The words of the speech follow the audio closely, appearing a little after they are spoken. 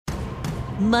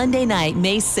Monday night,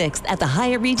 May 6th at the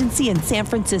Hyatt Regency in San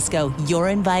Francisco. You're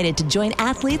invited to join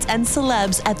athletes and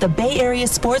celebs at the Bay Area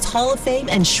Sports Hall of Fame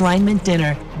Enshrinement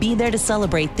Dinner. Be there to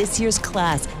celebrate this year's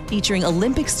class, featuring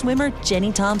Olympic swimmer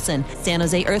Jenny Thompson, San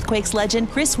Jose Earthquakes legend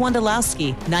Chris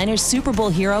Wondolowski, Niners Super Bowl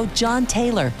hero John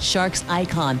Taylor, Sharks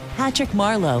icon Patrick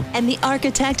Marleau, and the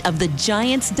architect of the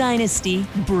Giants dynasty,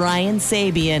 Brian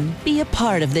Sabian. Be a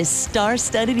part of this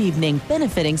star-studded evening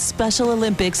benefiting Special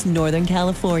Olympics Northern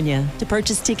California. To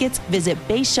purchase tickets, visit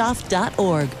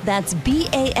bashoff.org. That's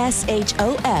BASHOF.org.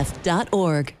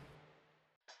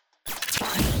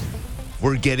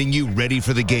 We're getting you ready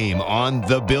for the game on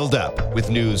The Build-Up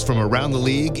with news from around the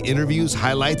league, interviews,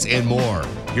 highlights, and more.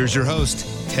 Here's your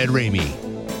host, Ted Ramey.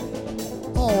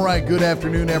 All right, good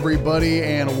afternoon, everybody,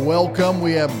 and welcome.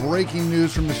 We have breaking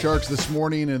news from the Sharks this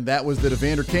morning, and that was that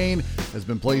Evander Kane has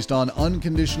been placed on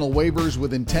unconditional waivers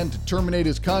with intent to terminate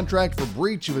his contract for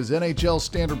breach of his NHL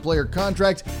standard player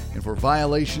contract and for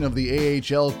violation of the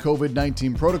AHL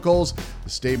COVID-19 protocols. The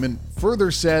statement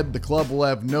further said the club will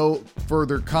have no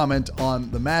further comment on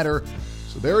the matter.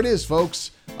 So there it is,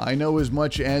 folks. I know as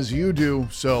much as you do,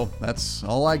 so that's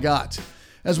all I got.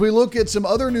 As we look at some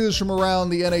other news from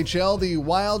around the NHL, the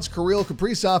Wild's Kirill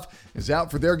Kaprizov is out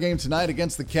for their game tonight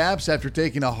against the Caps after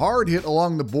taking a hard hit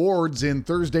along the boards in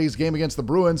Thursday's game against the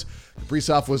Bruins.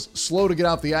 Kaprizov was slow to get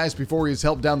off the ice before he was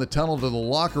helped down the tunnel to the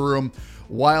locker room.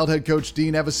 Wild head coach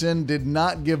Dean Evason did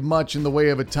not give much in the way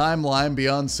of a timeline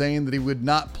beyond saying that he would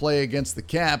not play against the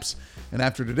Caps. And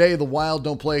after today, the Wild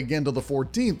don't play again till the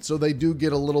 14th, so they do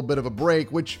get a little bit of a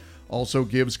break, which also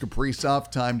gives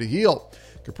Kaprizov time to heal.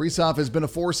 Kaprizov has been a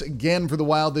force again for the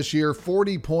Wild this year,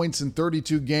 40 points in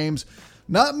 32 games.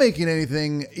 Not making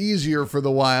anything easier for the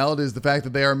Wild is the fact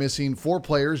that they are missing 4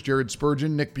 players, Jared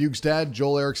Spurgeon, Nick Bjugstad,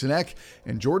 Joel Eriksson-Ek,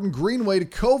 and Jordan Greenway to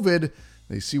COVID.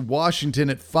 They see Washington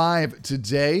at 5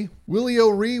 today. Willie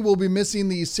O'Ree will be missing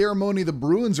the ceremony the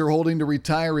Bruins are holding to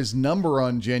retire his number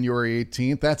on January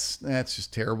 18th. That's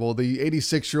just terrible. The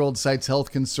 86-year-old cites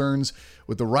health concerns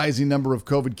with the rising number of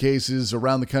COVID cases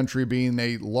around the country being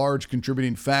a large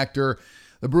contributing factor.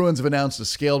 The Bruins have announced a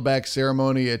scaled-back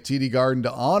ceremony at TD Garden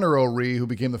to honor O'Ree, who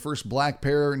became the first black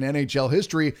player in NHL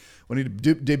history when he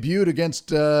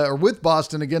debuted with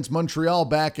Boston against Montreal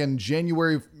back in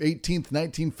January 18th,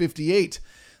 1958.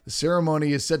 The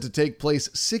ceremony is set to take place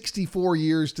 64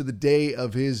 years to the day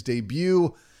of his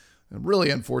debut. Really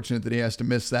unfortunate that he has to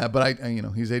miss that, but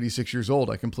he's 86 years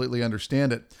old. I completely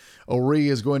understand it. O'Ree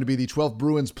is going to be the 12th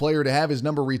Bruins player to have his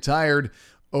number retired.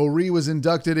 O'Ree was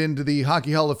inducted into the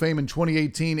Hockey Hall of Fame in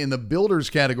 2018 in the Builders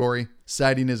category,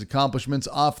 citing his accomplishments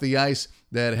off the ice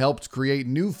that helped create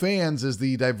new fans as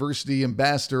the diversity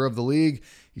ambassador of the league.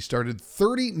 He started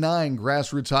 39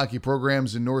 grassroots hockey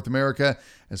programs in North America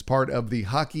as part of the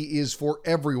Hockey is for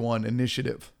Everyone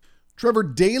initiative. Trevor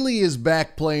Daley is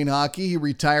back playing hockey. He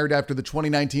retired after the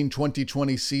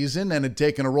 2019-2020 season and had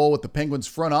taken a role with the Penguins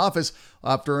front office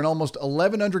after an almost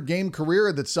 1,100 game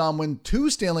career that saw him win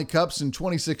 2 Stanley Cups in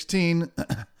 2016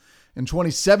 and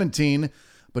 2017.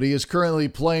 But he is currently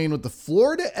playing with the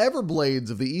Florida Everblades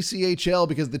of the ECHL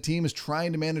because the team is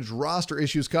trying to manage roster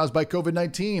issues caused by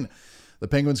COVID-19. The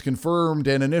Penguins confirmed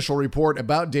an initial report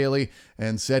about Daley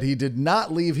and said he did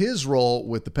not leave his role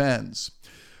with the Pens.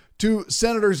 2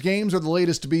 Senators games are the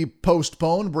latest to be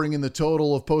postponed, bringing the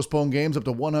total of postponed games up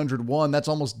to 101. That's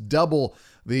almost double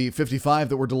the 55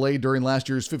 that were delayed during last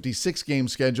year's 56-game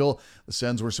schedule. The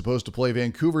Sens were supposed to play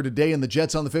Vancouver today and the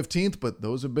Jets on the 15th, but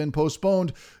those have been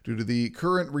postponed due to the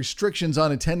current restrictions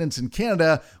on attendance in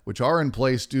Canada, which are in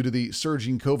place due to the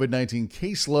surging COVID-19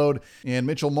 caseload. And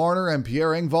Mitchell Marner and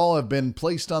Pierre Engvall have been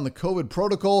placed on the COVID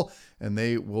protocol, and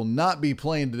they will not be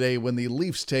playing today when the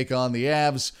Leafs take on the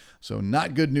Avs. So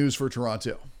not good news for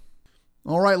Toronto.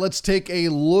 All right, let's take a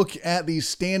look at the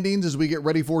standings as we get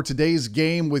ready for today's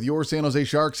game with your San Jose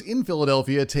Sharks in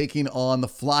Philadelphia taking on the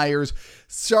Flyers.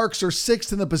 Sharks are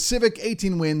 6th in the Pacific,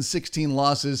 18 wins, 16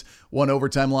 losses, 1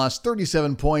 overtime loss,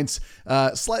 37 points.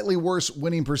 Slightly worse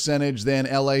winning percentage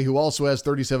than LA, who also has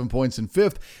 37 points in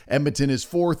 5th. Edmonton is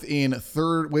 4th in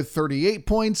 3rd with 38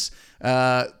 points.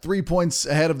 3 points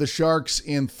ahead of the Sharks.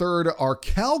 In 3rd are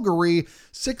Calgary,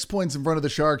 6 points in front of the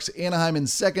Sharks. Anaheim in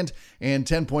 2nd and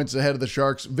 10 points ahead of the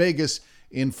Sharks. Vegas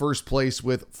in 1st place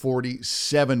with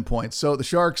 47 points. So the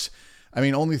Sharks,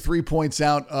 only 3 points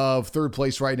out of 3rd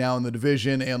place right now in the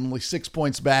division and only 6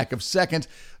 points back of 2nd.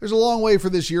 There's a long way for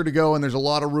this year to go, and there's a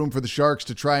lot of room for the Sharks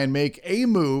to try and make a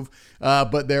move,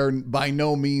 but they're by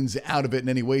no means out of it in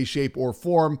any way, shape, or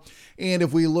form. And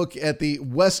if we look at the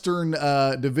Western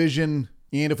division,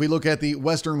 and if we look at the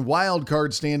Western wild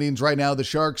card standings right now, the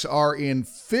Sharks are in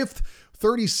 5th,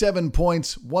 37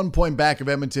 points, 1 point back of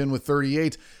Edmonton with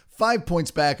 38, 5 points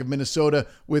back of Minnesota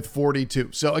with 42.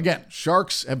 So again,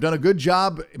 Sharks have done a good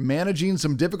job managing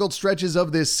some difficult stretches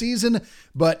of this season,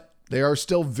 but they are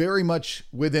still very much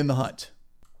within the hunt.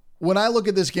 When I look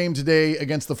at this game today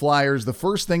against the Flyers, the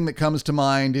first thing that comes to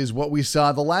mind is what we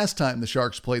saw the last time the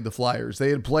Sharks played the Flyers. They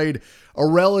had played a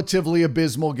relatively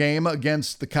abysmal game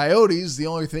against the Coyotes. The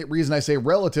only reason I say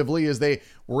relatively is they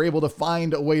were able to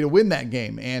find a way to win that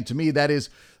game. And to me, that's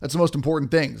the most important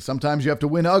thing. Sometimes you have to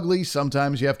win ugly.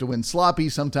 Sometimes you have to win sloppy.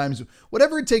 Sometimes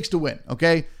whatever it takes to win,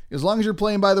 okay? As long as you're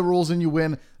playing by the rules and you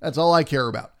win, that's all I care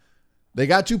about. They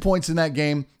got 2 points in that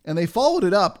game, and they followed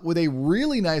it up with a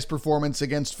really nice performance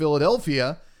against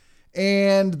Philadelphia,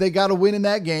 and they got a win in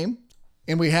that game.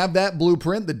 And we have that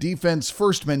blueprint, the defense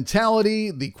first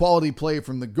mentality, the quality play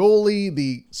from the goalie,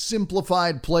 the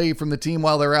simplified play from the team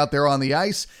while they're out there on the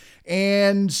ice.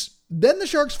 And then the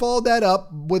Sharks followed that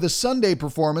up with a Sunday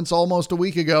performance almost a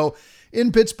week ago in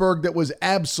Pittsburgh that was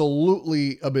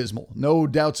absolutely abysmal. No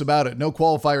doubts about it. No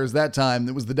qualifiers that time.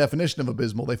 It was the definition of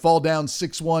abysmal. They fall down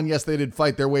 6-1. Yes, they did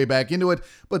fight their way back into it,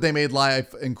 but they made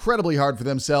life incredibly hard for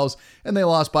themselves, and they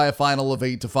lost by a final of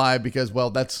 8-5 because,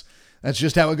 well, that's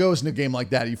just how it goes in a game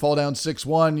like that. You fall down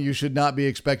 6-1, you should not be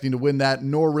expecting to win that,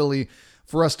 nor really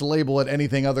for us to label it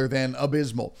anything other than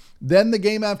abysmal. Then the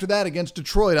game after that against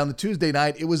Detroit on the Tuesday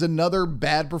night, it was another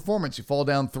bad performance. You fall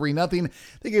down 3-0.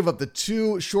 They gave up the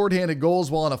 2 shorthanded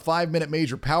goals while on a 5-minute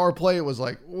major power play. It was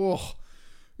like, oh,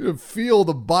 you feel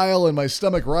the bile in my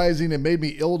stomach rising. It made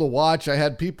me ill to watch. I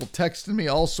had people texting me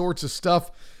all sorts of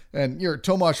stuff. And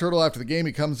Tomas Hertl after the game,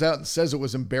 he comes out and says it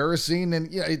was embarrassing. And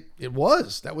it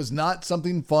was. That was not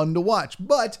something fun to watch.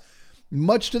 But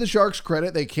much to the Sharks'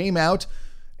 credit, they came out,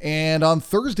 and on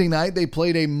Thursday night, they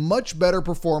played a much better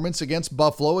performance against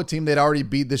Buffalo, a team they'd already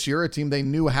beat this year, a team they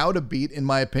knew how to beat, in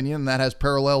my opinion, and that has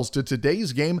parallels to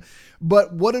today's game.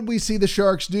 But what did we see the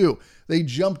Sharks do? They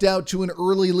jumped out to an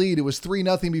early lead. It was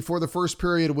 3-0 before the first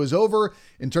period was over.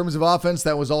 In terms of offense,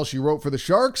 that was all she wrote for the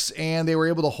Sharks, and they were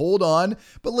able to hold on.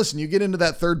 But listen, you get into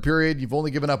that third period, you've only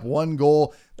given up 1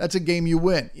 goal. That's a game you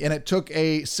win. And it took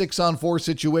a 6-on-4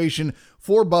 situation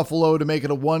for Buffalo to make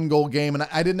it a 1-goal game, and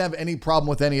I didn't have any problem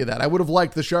with any of that. I would have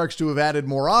liked the Sharks to have added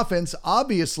more offense,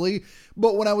 obviously,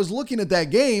 but when I was looking at that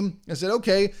game, I said,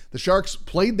 okay, the Sharks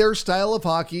played their style of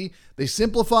hockey. They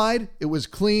simplified. It was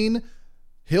clean.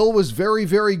 Hill was very,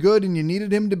 very good, and you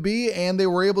needed him to be, and they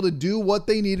were able to do what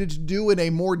they needed to do in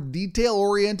a more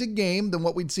detail-oriented game than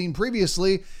what we'd seen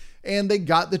previously, and they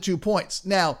got the 2 points.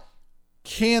 Now,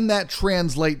 can that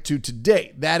translate to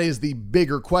today? That is the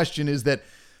bigger question, is that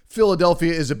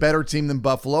Philadelphia is a better team than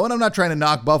Buffalo, and I'm not trying to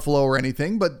knock Buffalo or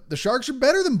anything, but the Sharks are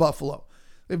better than Buffalo.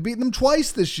 They've beaten them twice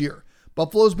this year.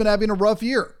 Buffalo's been having a rough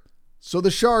year. So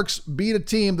the Sharks beat a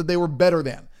team that they were better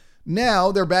than.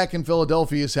 Now they're back in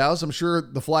Philadelphia's house. I'm sure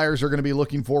the Flyers are going to be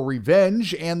looking for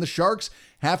revenge, and the Sharks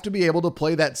have to be able to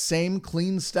play that same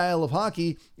clean style of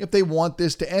hockey if they want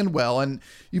this to end well. And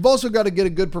you've also got to get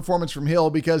a good performance from Hill,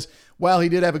 because while he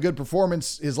did have a good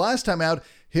performance his last time out,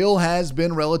 Hill has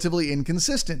been relatively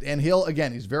inconsistent. And Hill,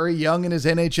 again, he's very young in his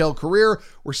NHL career.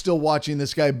 We're still watching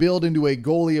this guy build into a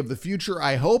goalie of the future,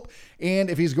 I hope. And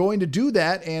if he's going to do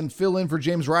that and fill in for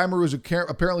James Reimer, who's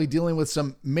apparently dealing with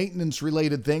some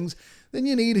maintenance-related things, then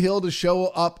you need Hill to show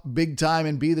up big time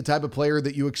and be the type of player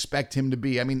that you expect him to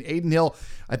be. I mean, Adin Hill,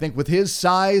 I think with his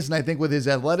size and I think with his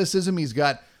athleticism, he's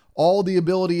got all the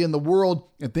ability in the world.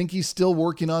 I think he's still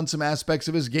working on some aspects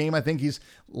of his game. I think he's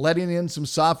letting in some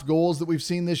soft goals that we've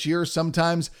seen this year.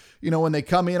 Sometimes, when they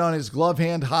come in on his glove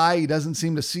hand high, he doesn't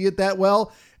seem to see it that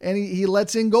well, and he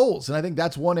lets in goals. And I think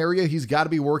that's one area he's got to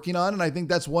be working on, and I think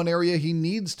that's one area he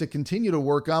needs to continue to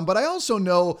work on. But I also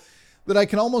know that I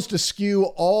can almost eschew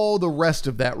all the rest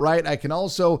of that, right? I can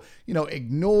also,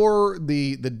 ignore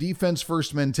the defense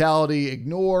first mentality,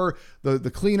 ignore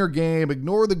the cleaner game,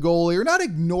 ignore the goalie, or not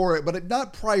ignore it, but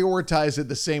not prioritize it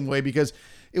the same way, because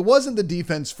it wasn't the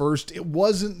defense first. It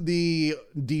wasn't the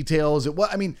details.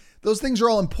 Those things are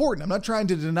all important. I'm not trying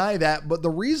to deny that, but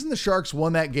the reason the Sharks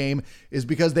won that game is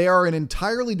because they are an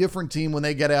entirely different team when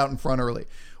they get out in front early.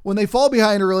 When they fall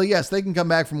behind early, yes, they can come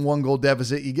back from 1-goal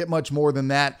deficit. You get much more than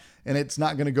that, and it's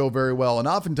not going to go very well. And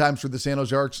oftentimes for the San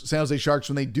Jose Sharks,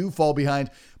 when they do fall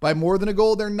behind by more than a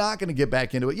goal, they're not going to get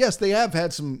back into it. Yes, they have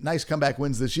had some nice comeback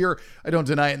wins this year. I don't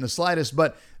deny it in the slightest,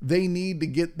 but they need to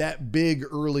get that big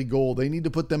early goal. They need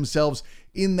to put themselves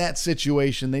in that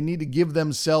situation. They need to give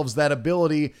themselves that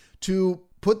ability to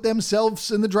put themselves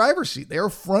in the driver's seat. They're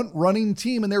a front-running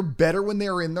team, and they're better when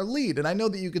they're in their lead. And I know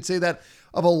that you could say that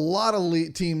of a lot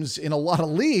of teams in a lot of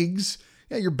leagues.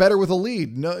 Yeah, you're better with a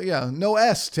lead. No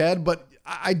S, Ted, but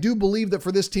I do believe that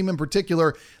for this team in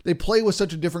particular, they play with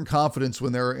such a different confidence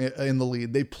when they're in the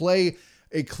lead. They play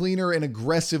a cleaner and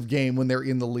aggressive game when they're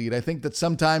in the lead. I think that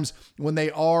sometimes when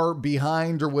they are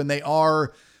behind or when they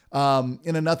are in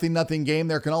a 0-0 game,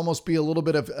 there can almost be a little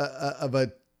bit of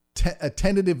a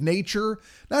tentative nature,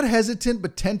 not hesitant,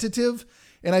 but tentative.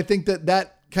 And I think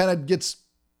that kind of gets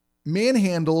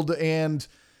manhandled and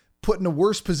put in a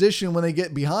worse position when they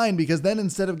get behind, because then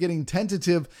instead of getting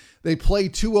tentative, they play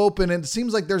too open. And it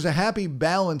seems like there's a happy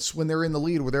balance when they're in the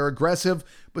lead, where they're aggressive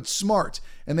but smart,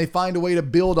 and they find a way to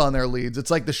build on their leads.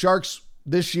 It's like the Sharks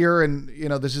this year, and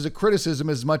this is a criticism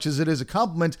as much as it is a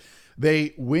compliment.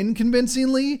 They win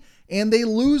convincingly and they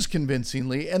lose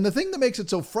convincingly. And the thing that makes it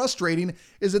so frustrating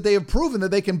is that they have proven that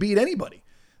they can beat anybody.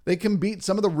 They can beat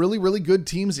some of the really, really good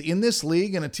teams in this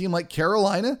league and a team like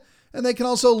Carolina, and they can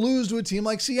also lose to a team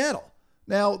like Seattle.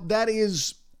 Now, that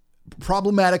is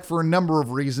problematic for a number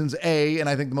of reasons. And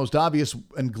I think the most obvious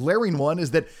and glaring one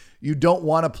is that you don't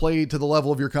want to play to the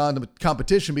level of your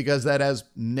competition, because that has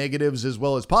negatives as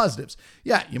well as positives.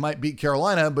 Yeah, you might beat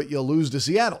Carolina, but you'll lose to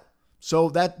Seattle. So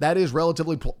that is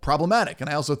relatively problematic. And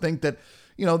I also think that,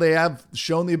 they have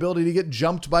shown the ability to get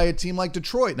jumped by a team like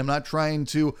Detroit. And I'm not trying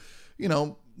to,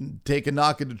 take a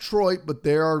knock at Detroit, but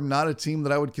they are not a team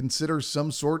that I would consider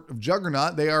some sort of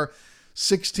juggernaut. They are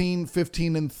 16,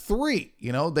 15, and 3.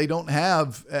 They don't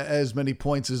have as many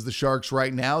points as the Sharks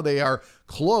right now. They are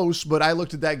close, but I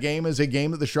looked at that game as a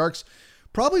game that the Sharks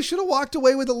probably should have walked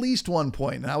away with at least 1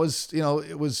 point. And I was,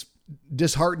 it was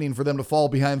disheartening for them to fall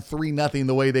behind 3-0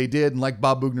 the way they did. And like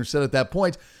Bob Boughner said at that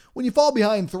point, when you fall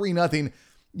behind 3-0,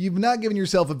 you've not given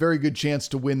yourself a very good chance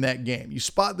to win that game. You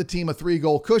spot the team a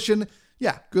 3-goal cushion.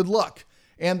 Yeah, good luck.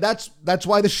 And that's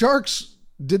why the Sharks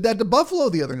did that to Buffalo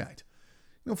the other night.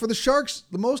 For the Sharks,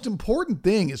 the most important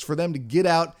thing is for them to get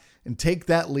out and take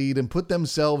that lead and put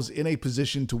themselves in a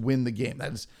position to win the game.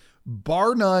 That is,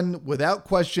 bar none, without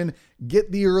question,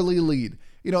 get the early lead.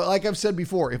 Like I've said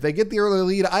before, if they get the early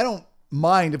lead, I don't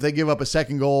mind if they give up a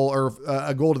second goal or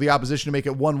a goal to the opposition to make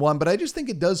it 1-1, but I just think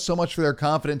it does so much for their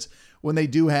confidence when they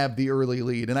do have the early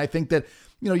lead. And I think that,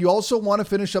 you also want to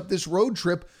finish up this road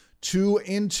trip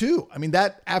 2-2. I mean,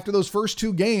 that after those first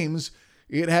 2 games,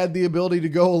 it had the ability to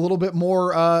go a little bit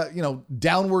more,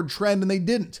 downward trend, and they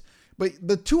didn't.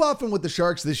 But too often with the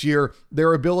Sharks this year,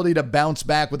 their ability to bounce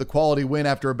back with a quality win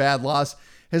after a bad loss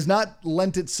has not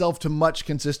lent itself to much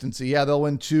consistency. Yeah, they'll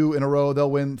win 2 in a row.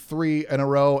 They'll win 3 in a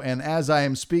row. And as I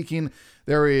am speaking,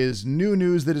 there is new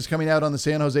news that is coming out on the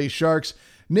San Jose Sharks.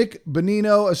 Nick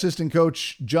Bonino, assistant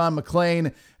coach John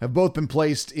McClain have both been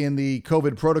placed in the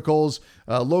COVID protocols.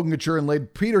 Logan Couture and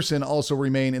Lade Peterson also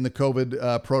remain in the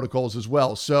COVID protocols as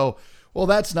well. So, well,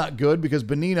 that's not good, because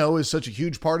Bonino is such a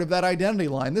huge part of that identity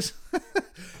line.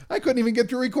 I couldn't even get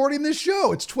through recording this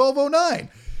show. It's 12:09.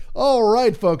 All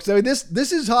right, folks. I mean,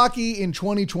 this is hockey in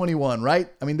 2021, right?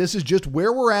 I mean, this is just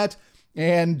where we're at,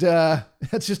 and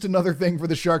that's just another thing for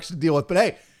the Sharks to deal with. But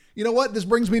hey, you know what? This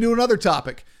brings me to another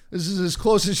topic. This is as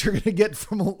close as you're going to get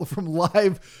from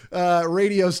live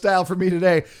radio style for me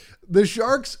today. The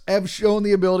Sharks have shown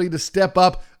the ability to step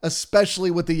up,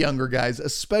 especially with the younger guys,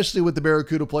 especially with the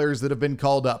Barracuda players that have been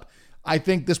called up. I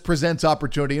think this presents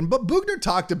opportunity. And but Boughner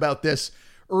talked about this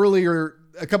earlier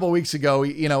a couple of weeks ago,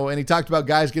 and he talked about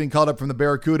guys getting called up from the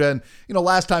Barracuda. And,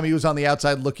 last time he was on the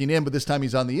outside looking in, but this time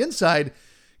he's on the inside.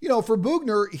 For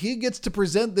Boughner, he gets to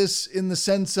present this in the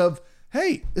sense of,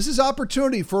 hey, this is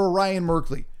opportunity for a Ryan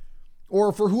Merkley,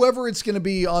 or for whoever it's going to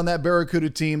be on that Barracuda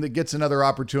team that gets another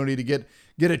opportunity to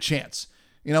get a chance.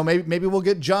 Maybe we'll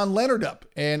get John Leonard up,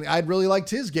 and I'd really liked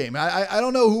his game. I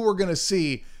don't know who we're going to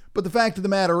see, but the fact of the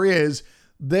matter is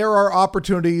there are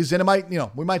opportunities, and it might,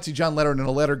 we might see John Leonard in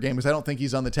a Leonard game, because I don't think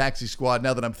he's on the taxi squad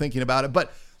now that I'm thinking about it,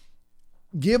 but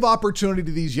give opportunity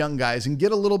to these young guys and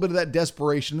get a little bit of that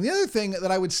desperation. And the other thing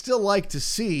that I would still like to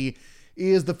see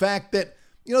is the fact that,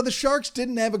 the Sharks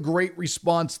didn't have a great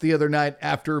response the other night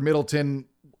after Middleton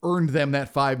earned them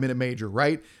that 5-minute major,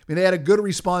 right? I mean, they had a good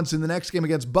response in the next game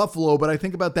against Buffalo, but I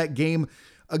think about that game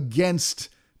against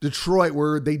Detroit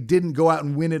where they didn't go out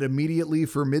and win it immediately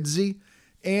for Midzi.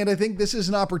 And I think this is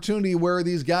an opportunity where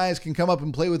these guys can come up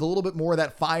and play with a little bit more of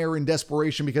that fire and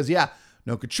desperation, because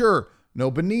no Couture, no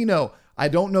Bonino. I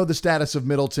don't know the status of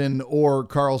Middleton or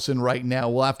Carlson right now.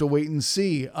 We'll have to wait and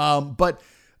see. But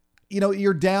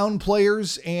you're down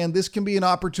players, and this can be an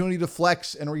opportunity to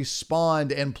flex and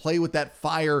respond and play with that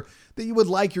fire that you would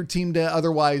like your team to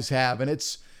otherwise have. And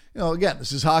it's, again,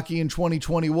 this is hockey in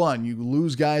 2021. You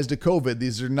lose guys to COVID.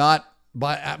 These are not,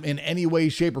 in any way,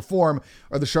 shape, or form,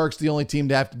 are the Sharks the only team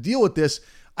to have to deal with this.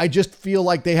 I just feel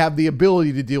like they have the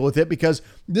ability to deal with it, because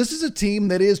this is a team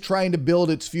that is trying to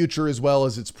build its future as well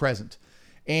as its present.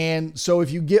 And so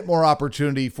if you get more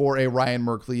opportunity for a Ryan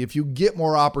Merkley, if you get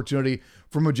more opportunity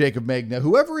from a Jaycob Magna,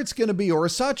 whoever it's going to be, or a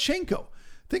Sawchenko,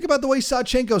 think about the way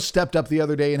Sawchenko stepped up the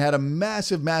other day and had a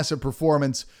massive, massive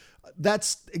performance.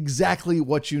 That's exactly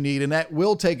what you need. And that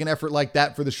will take an effort like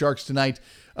that for the Sharks tonight,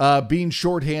 being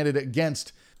shorthanded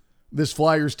against this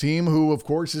Flyers team, who, of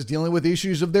course, is dealing with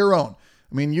issues of their own.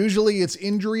 I mean, usually it's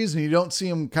injuries and you don't see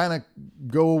them kind of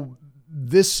go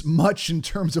this much in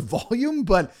terms of volume,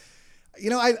 but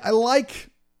I like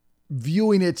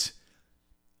viewing it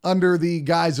under the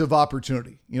guise of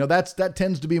opportunity. That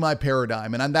tends to be my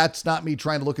paradigm. And that's not me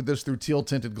trying to look at this through teal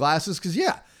tinted glasses. Cause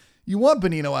you want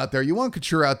Bonino out there. You want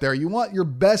Couture out there. You want your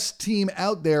best team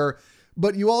out there,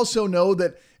 but you also know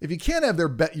that if you can't have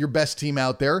your best team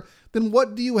out there, then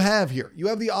what do you have here? You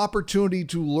have the opportunity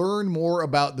to learn more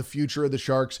about the future of the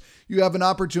Sharks. You have an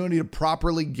opportunity to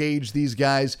properly gauge these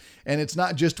guys. And it's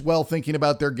not just, thinking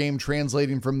about their game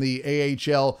translating from the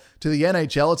AHL to the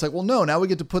NHL. It's like, no, now we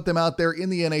get to put them out there in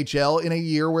the NHL in a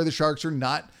year where the Sharks are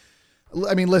not.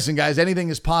 I mean, listen, guys, anything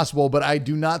is possible, but I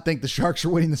do not think the Sharks are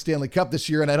winning the Stanley Cup this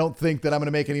year. And I don't think that I'm going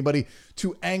to make anybody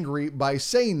too angry by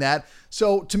saying that.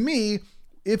 So to me,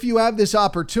 if you have this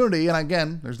opportunity, and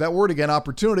again, there's that word again,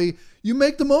 opportunity, you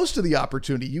make the most of the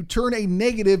opportunity. You turn a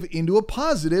negative into a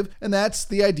positive, and that's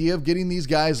the idea of getting these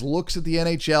guys looks at the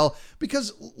NHL.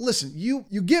 Because, listen, you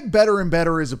get better and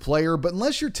better as a player, but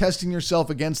unless you're testing yourself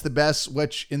against the best,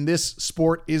 which in this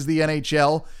sport is the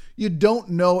NHL, you don't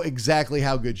know exactly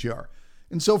how good you are.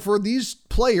 And so for these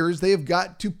players, they have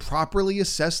got to properly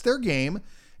assess their game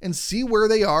and see where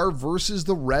they are versus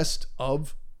the rest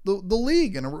of the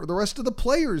league and the rest of the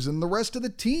players and the rest of the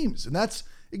teams. And that's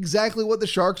exactly what the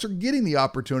Sharks are getting the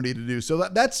opportunity to do. So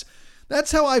that's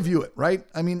how I view it, right?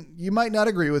 I mean, you might not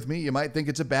agree with me. You might think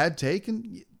it's a bad take,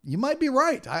 and you might be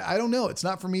right. I don't know. It's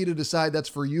not for me to decide. That's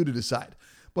for you to decide.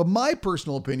 But my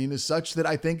personal opinion is such that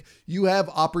I think you have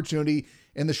opportunity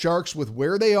in the Sharks with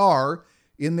where they are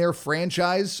in their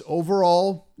franchise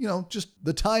overall, just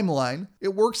the timeline.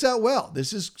 It works out well.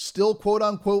 This is still, quote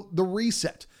unquote, the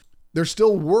reset. They're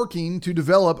still working to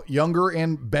develop younger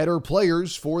and better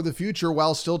players for the future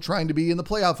while still trying to be in the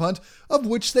playoff hunt, of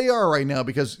which they are right now.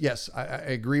 Because, yes, I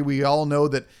agree. We all know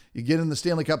that you get in the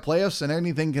Stanley Cup playoffs and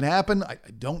anything can happen. I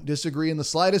don't disagree in the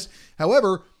slightest.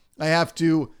 However, I have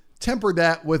to temper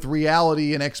that with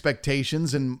reality and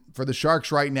expectations. And for the Sharks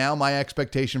right now, my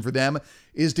expectation for them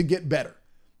is to get better.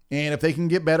 And if they can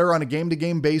get better on a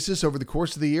game-to-game basis over the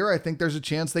course of the year, I think there's a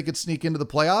chance they could sneak into the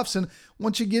playoffs. And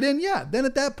once you get in, then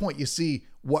at that point you see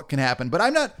what can happen. But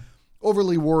I'm not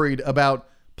overly worried about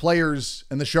players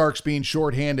and the Sharks being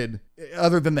shorthanded,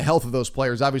 other than the health of those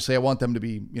players. Obviously, I want them to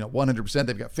be 100%.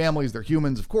 They've got families, they're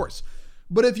humans, of course.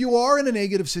 But if you are in a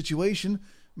negative situation,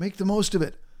 make the most of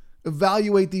it.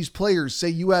 Evaluate these players. Say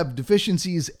you have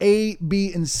deficiencies A,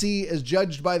 B, and C as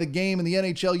judged by the game in the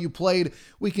NHL you played.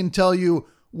 We can tell you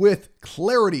with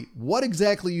clarity what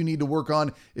exactly you need to work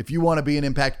on if you want to be an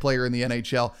impact player in the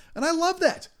NHL. And I love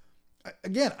that.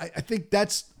 Again, I think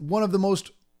that's one of the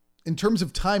most, in terms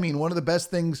of timing, one of the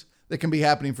best things that can be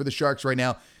happening for the Sharks right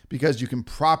now, because you can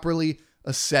properly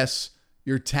assess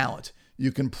your talent.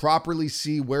 You can properly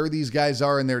see where these guys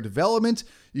are in their development.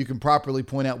 You can properly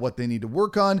point out what they need to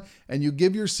work on, and you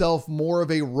give yourself more of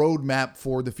a roadmap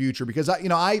for the future. Because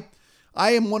I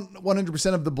am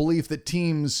 100% of the belief that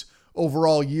teams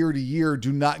overall year to year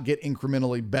do not get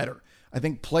incrementally better. I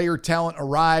think player talent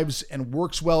arrives and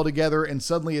works well together, and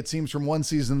suddenly it seems from one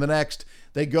season to the next,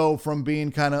 they go from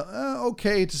being kind of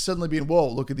okay to suddenly being, whoa,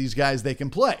 look at these guys, they can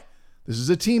play. This is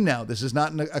a team now. This is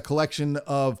not a collection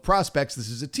of prospects. This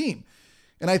is a team.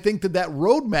 And I think that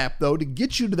roadmap, though, to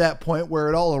get you to that point where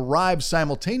it all arrives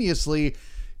simultaneously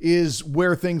is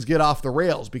where things get off the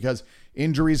rails, because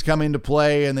injuries come into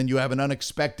play, and then you have an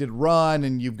unexpected run,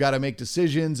 and you've got to make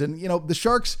decisions. And, the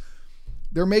Sharks,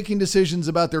 they're making decisions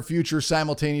about their future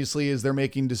simultaneously as they're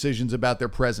making decisions about their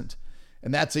present.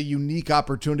 And that's a unique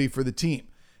opportunity for the team.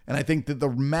 And I think that the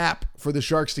map for the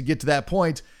Sharks to get to that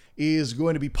point is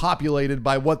going to be populated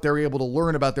by what they're able to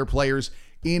learn about their players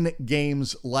in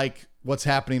games like what's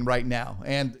happening right now.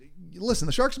 And listen,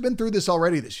 the Sharks have been through this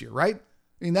already this year, right?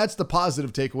 I mean, that's the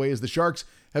positive takeaway, is the Sharks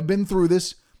have been through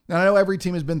this. Now, I know every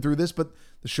team has been through this, but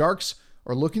the Sharks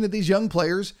are looking at these young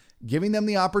players, giving them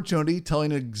the opportunity,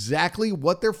 telling exactly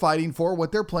what they're fighting for,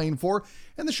 what they're playing for,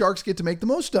 and the Sharks get to make the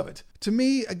most of it. To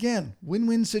me, again,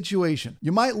 win-win situation.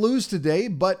 You might lose today,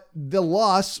 but the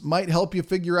loss might help you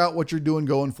figure out what you're doing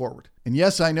going forward. And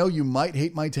yes, I know you might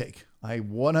hate my take. I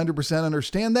 100%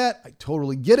 understand that. I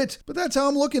totally get it, but that's how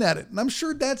I'm looking at it. And I'm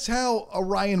sure that's how a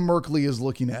Ryan Merkley is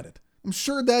looking at it. I'm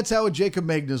sure that's how a Jaycob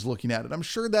Magna is looking at it. I'm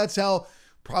sure that's how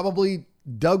probably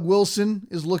Doug Wilson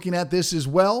is looking at this as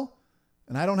well,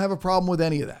 and I don't have a problem with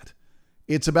any of that.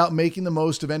 It's about making the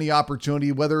most of any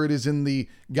opportunity, whether it is in the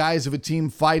guise of a team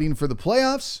fighting for the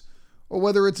playoffs or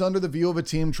whether it's under the view of a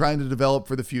team trying to develop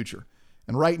for the future.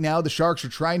 And right now, the Sharks are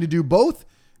trying to do both.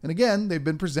 And again, they've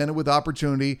been presented with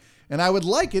opportunity. And I would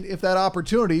like it if that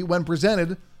opportunity, when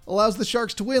presented, allows the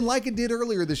Sharks to win like it did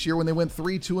earlier this year when they went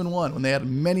 3-2-1, when they had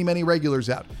many, many regulars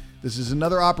out. This is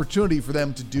another opportunity for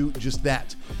them to do just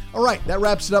that. All right, that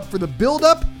wraps it up for the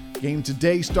build-up. Game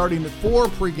today starting at 4,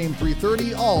 pregame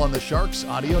 3:30, all on the Sharks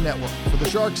Audio Network. For the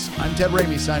Sharks, I'm Ted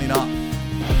Ramey signing off.